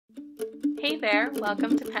Hey there,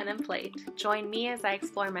 welcome to Pen and Plate. Join me as I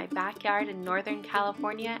explore my backyard in Northern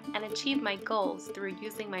California and achieve my goals through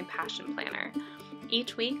using my passion planner.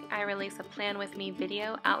 Each week, I release a Plan With Me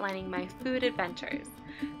video outlining my food adventures,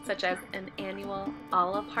 such as an annual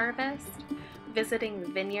olive harvest, visiting the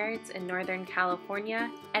vineyards in Northern California,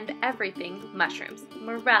 and everything mushrooms,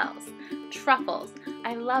 morels, truffles.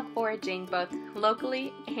 I love foraging both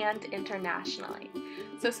locally and internationally.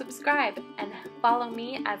 So subscribe and follow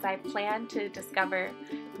me as I plan to discover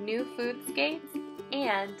new foodscapes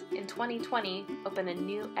and in 2020 open a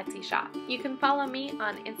new Etsy shop. You can follow me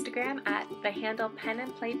on Instagram at the handle Pen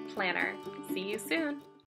and Plate Planner. See you soon!